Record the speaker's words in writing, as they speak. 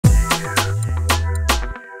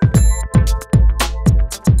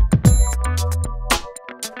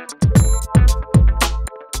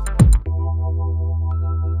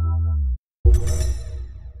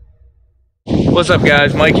What's up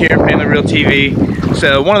guys, Mike here, FamilyReelTV.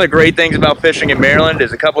 So one of the great things about fishing in Maryland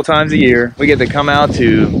is a couple times a year we get to come out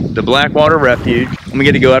to the Blackwater Refuge and we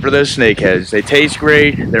get to go after those snakeheads. They taste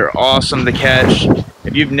great, they're awesome to catch.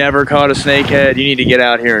 If you've never caught a snakehead, you need to get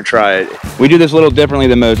out here and try it. We do this a little differently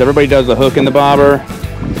than most. Everybody does the hook and the bobber.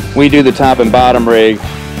 We do the top and bottom rig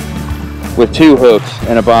with 2 hooks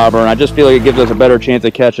and a bobber, and I just feel like it gives us a better chance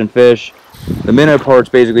of catching fish. The minnow part's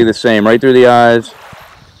basically the same, right through the eyes.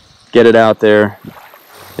 Get it out there.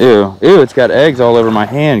 Ew, ew, it's got eggs all over my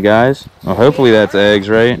hand, guys. Well, hopefully that's eggs,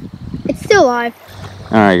 right? It's still alive.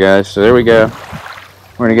 All right, guys, so there we go.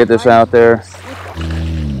 We're gonna get this out there.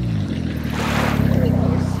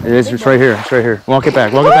 It is, it's right here, it's right here. Walk it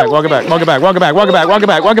back, walk it back, walk it back, walk it back, walk it back, walk it back, walk it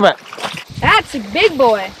back, walk it back. That's a big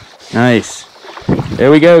boy. Nice.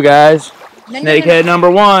 There we go, guys. Snakehead number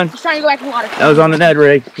 1. He's trying to go back in the water. That was on the Ned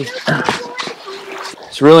rig.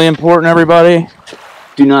 It's really important, everybody.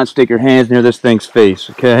 Do not stick your hands near this thing's face,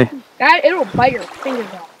 okay? God, it'll bite your fingers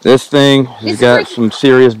off. This thing has got some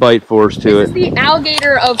serious bite force to it. This is the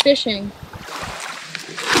alligator of fishing.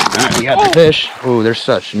 All right, we got the fish. Oh, they're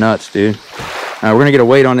such nuts, dude. All right, we're gonna get a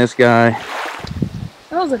weight on this guy.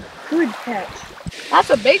 That was a good catch. That's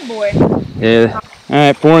a big boy. Yeah. All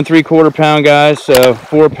right, 4 3/4 pound, guys. So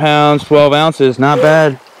 4 pounds, 12 ounces. Not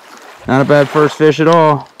bad. Not a bad first fish at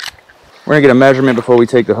all. We're gonna get a measurement before we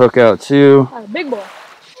take the hook out too. That's a big boy.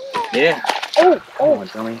 Yeah. Oh, oh. Come on,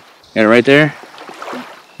 dummy. Got it right there.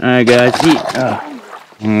 All right, guys.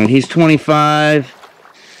 He's 25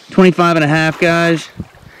 and a half, guys.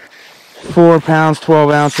 4 pounds, 12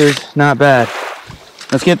 ounces. Not bad.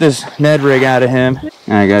 Let's get this Ned rig out of him. All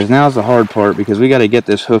right, guys. Now's the hard part because we got to get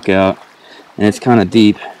this hook out, and it's kind of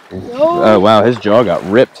deep. Oh wow, his jaw got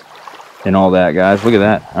ripped and all that, guys. Look at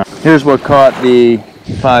that. All right. Here's what caught the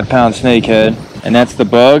 5 pound snakehead. And that's the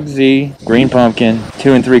Bugsy green pumpkin,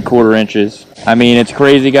 2 3/4 inches. I mean, it's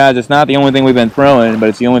crazy, guys. It's not the only thing we've been throwing, but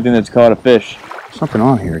it's the only thing that's caught a fish. Something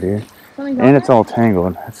on here, dude. And it's all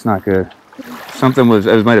tangled. That's not good. Something was,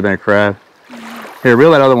 it might have been a crab. Here, reel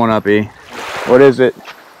that other one up, E. What is it?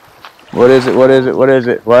 What is it? What is it? What is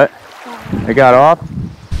it? What? It got off?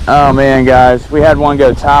 Oh, man, guys. We had one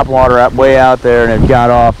go top water up way out there, and it got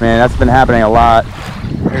off, man. That's been happening a lot.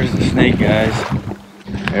 There's the snake, guys.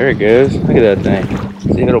 There it goes. Look at that thing.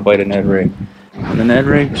 See if it'll bite a Ned rig. On the Ned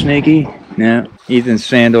rig, snaky? No. Ethan's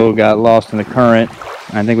sandal got lost in the current.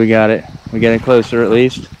 I think we got it. We got it closer at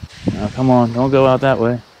least. Oh, come on. Don't go out that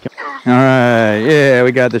way. Alright. Yeah,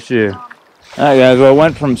 we got the shoe. Alright, guys. Well, it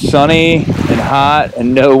went from sunny and hot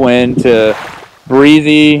and no wind to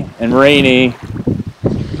breezy and rainy.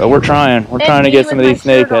 But we're trying. We're trying to get some of these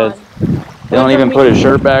snakeheads. They don't even put his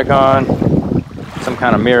shirt back on. Some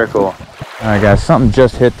kind of miracle. All right, guys, something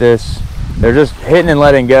just hit this. They're just hitting and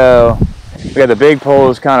letting go. We got the big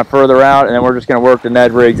poles kind of further out, and then we're just going to work the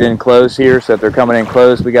Ned rigs in close here. So if they're coming in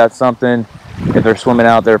close, we got something. If they're swimming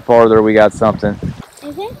out there farther, we got something.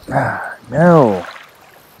 No.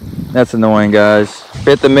 That's annoying, guys.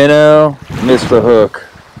 Bit the minnow, missed the hook.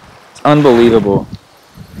 It's unbelievable.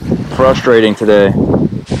 Frustrating today.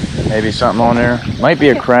 Maybe something on there. Might be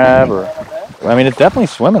a crab, or I mean, it's definitely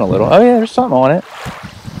swimming a little. Oh yeah, there's something on it.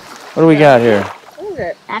 What do we got here? What is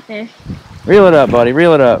it? Catfish. Reel it up, buddy.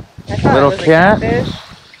 Reel it up. Little cat.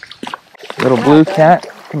 Little blue cat.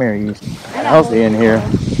 Come here, Ethan. Healthy in here.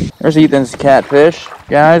 There's Ethan's catfish.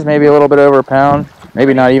 Guys, maybe a little bit over a pound.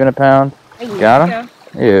 Maybe not even a pound. Got him?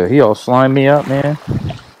 Yeah, he all slimed me up, man.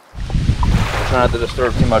 Try not to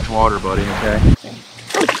disturb too much water, buddy, okay?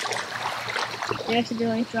 I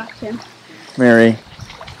accidentally dropped him. Mary.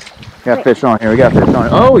 Got fish on here. We got fish on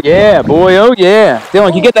here. Oh yeah, boy. Oh yeah. Dylan,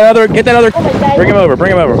 can you get that other? Get that other. Bring him over.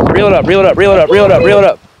 Bring him over. Reel it up. Reel it up. Reel it up. Reel it up. Reel it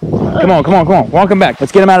up. Come on. Come on. Come on. Walk him back.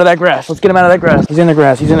 Let's get him out of that grass. Let's get him out of that grass. He's in the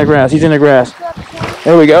grass. He's in the grass. He's in the grass.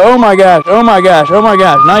 There we go. Oh my gosh. Oh my gosh. Oh my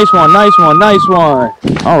gosh. Nice one. Nice one. Nice one.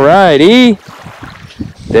 All right, E.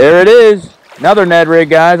 There it is. Another Ned rig,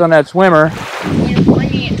 guys, on that swimmer.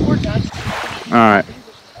 All right.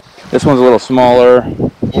 This one's a little smaller.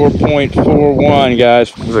 4.41,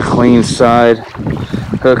 guys. This is a clean side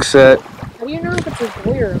hook set. How do you know if it's a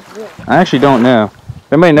boy or a girl? I actually don't know.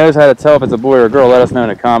 If anybody knows how to tell if it's a boy or a girl, let us know in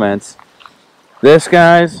the comments. This,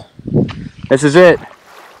 guys, this is it.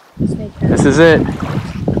 Snakehead. This is it.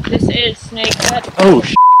 This is Snakehead. Oh,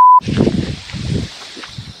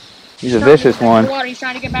 he's a vicious one. He's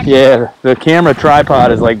trying to get back. Yeah, the camera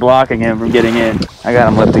tripod is like blocking him from getting in. I got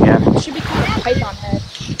him lipped again. It should be called a python head.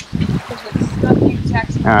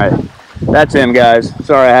 Alright, that's him, guys.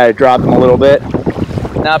 Sorry I had to drop him a little bit.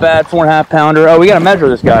 Not bad, 4.5 pounder. Oh, we gotta measure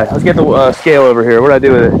this guy. Let's get the scale over here. What do I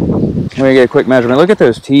do with it? Let me get a quick measurement. Look at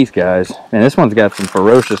those teeth, guys. Man, this one's got some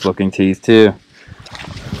ferocious looking teeth too.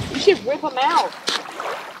 should rip them out.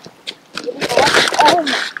 Oh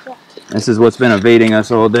my god. This is what's been evading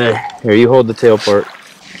us all day. Here, you hold the tail part.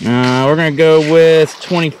 We're gonna go with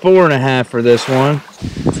 24.5 for this one.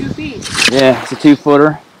 2 feet. Yeah, it's a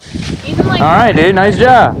 2-footer. Even like. All right, dude. Nice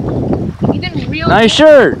job. Even real. Nice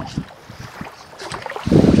shirt.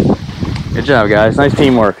 Good job, guys. Nice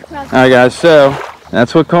teamwork. All right, guys. So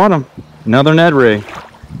that's what caught him. Another Ned rig.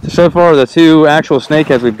 So far, the 2 actual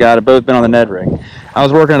snakeheads we've got have both been on the Ned rig. I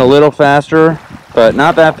was working a little faster, but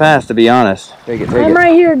not that fast, to be honest. Take it, take it. I'm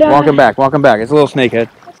right here, Dad. Walk him back, walk him back. It's a little snakehead.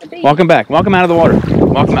 Walk him back, walk him out of the water.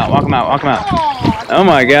 Walk him out, walk him out, walk him out. Oh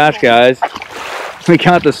my gosh, guys. We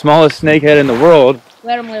got the smallest snakehead in the world.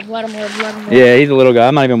 Let him live, let him live, let him live. Yeah, he's a little guy.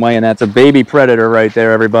 I'm not even weighing that. It's a baby predator right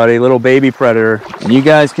there, everybody. Little baby predator. And you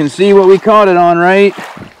guys can see what we caught it on, right?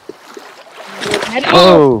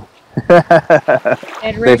 Oh.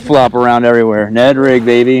 They flop around everywhere. Ned rig,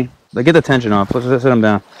 baby. Like, get the tension off. Let's sit him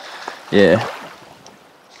down. Yeah.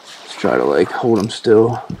 Let's try to, like, hold him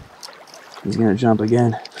still. He's gonna jump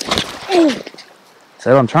again.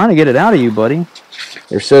 So I'm trying to get it out of you, buddy.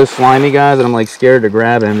 They're so slimy, guys, that I'm, like, scared to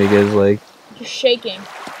grab him because, like... Just shaking.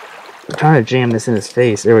 I'm trying to jam this in his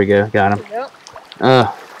face. There we go. Got him.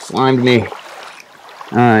 Yep. Slimed me.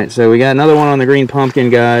 Alright, so we got another one on the green pumpkin,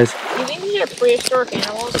 guys. You think these are prehistoric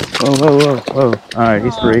animals? Whoa, whoa, whoa, whoa. Alright,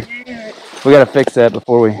 he's free. We gotta fix that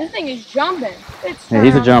before we... This thing is jumping. Yeah,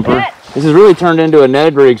 he's a jumper. This has really turned into a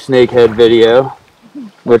Ned rig snakehead video,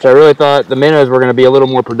 which I really thought the minnows were gonna be a little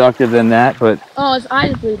more productive than that, but... Oh, his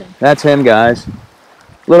eye's bleeding. That's him, guys.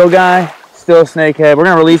 Little guy, still a snakehead. We're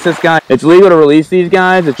gonna release this guy. It's legal to release these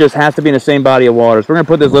guys. It just has to be in the same body of water. So we're gonna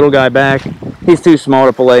put this little guy back. He's too small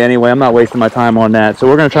to fillet anyway. I'm not wasting my time on that. So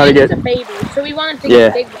we're gonna try to get... He's a baby, so we want him to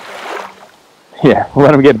get big before. Yeah, we'll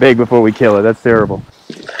let him get big before we kill it. That's terrible.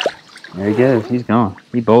 There he goes. He's gone.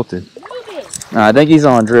 He bolted. I think he's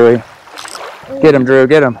on, Drewy. Get him, Drew.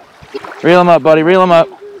 Get him. Reel him up, buddy. Reel him up.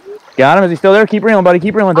 Got him. Is he still there? Keep reeling, buddy.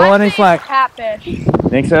 Keep reeling. Don't let any slack. Catfish.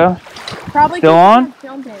 Think so? Probably still on?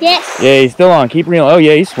 Yes. Yeah, he's still on. Keep reeling. Oh,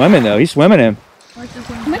 yeah, he's swimming, though. He's swimming him.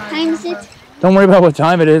 What time is it? Don't worry about what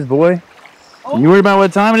time it is, boy. You worry about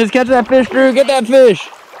what time it is. Catch that fish, Drew. Get that fish.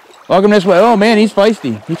 Walk him this way. Oh, man, he's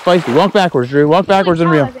feisty. He's feisty. Walk backwards, Drew. Walk backwards and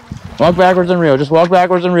reel. Walk backwards and reel. Just walk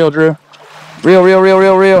backwards and reel, Drew. Reel, reel, reel,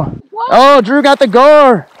 reel, reel. What? Oh, Drew got the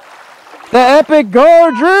GAR. The epic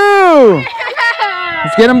GAR, Drew.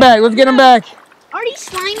 Let's get him back. Let's get him back. Are they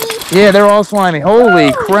slimy? Yeah, they're all slimy.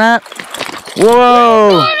 Holy crap.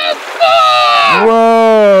 Whoa.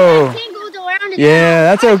 Whoa. Yeah,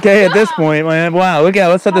 that's okay at this point, man. Wow, look at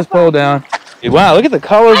it. Let's set this pole down. Wow, look at the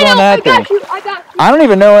colors on that thing. I don't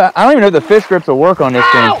even know if the fish grips will work on this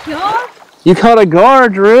thing. You caught a GAR,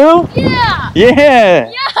 Drew? Yeah. Yeah.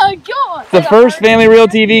 Yeah, GAR. The first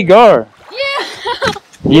FamilyReelTV GAR. Yeah.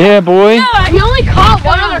 Yeah, boy. Yeah, we only caught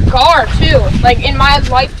one other GAR too, like in my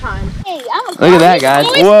lifetime. Hey, I'm a Look at that, guys.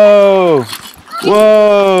 Whoa.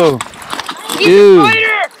 Whoa. Dude.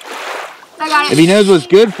 I got it. If he knows what's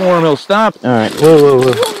good for him, he'll stop. All right. Whoa,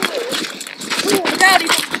 whoa, whoa.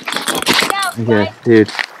 Okay, dude.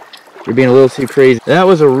 You're being a little too crazy. That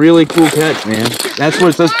was a really cool catch, man. That's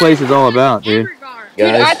what this place is all about, dude. Dude,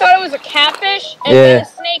 I thought it was a catfish and then a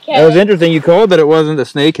snakehead. That was interesting. You called that it wasn't a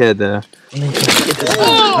snakehead, though.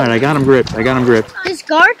 All right, I got him gripped. I got him gripped. Does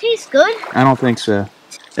GAR taste good? I don't think so.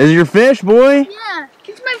 Is it your fish, boy? Yeah,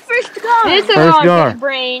 it's my first GAR. This is First GAR.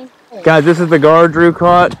 FishBrain. Guys, this is the GAR Drew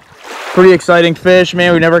caught. Pretty exciting fish,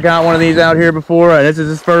 man. We never got one of these out here before. This is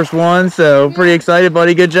his first one, so pretty excited,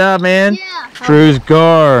 buddy. Good job, man. Yeah. Drew's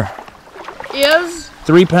GAR. Is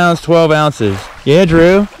 3 pounds, 12 ounces. Yeah,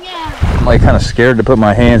 Drew? Yeah. I'm like kind of scared to put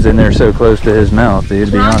my hands in there so close to his mouth, dude,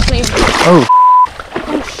 to be honest. Oh,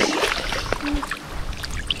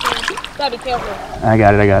 gotta be careful. I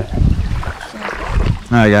got it, I got it.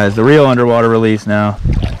 All right, guys, the real underwater release now.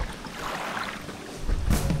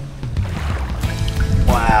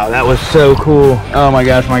 Wow, that was so cool. Oh my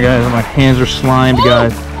gosh, my guys, my hands are slimed,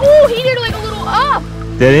 guys. Oh, he did like a little up.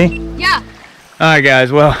 Did he? Yeah. All right,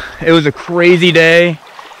 guys, well, it was a crazy day.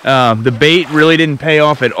 The bait really didn't pay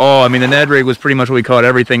off at all. I mean, the Ned rig was pretty much what we caught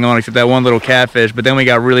everything on except that one little catfish, but then we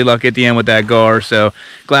got really lucky at the end with that GAR, so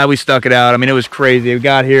glad we stuck it out. I mean, it was crazy. We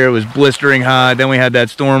got here, it was blistering hot, then we had that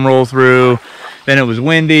storm roll through, then it was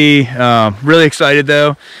windy. Really excited,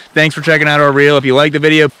 though. Thanks for checking out our reel. If you liked the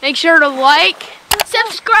video, Make sure to like,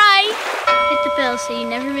 Subscribe. Hit the bell so you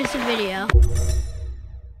never miss a video.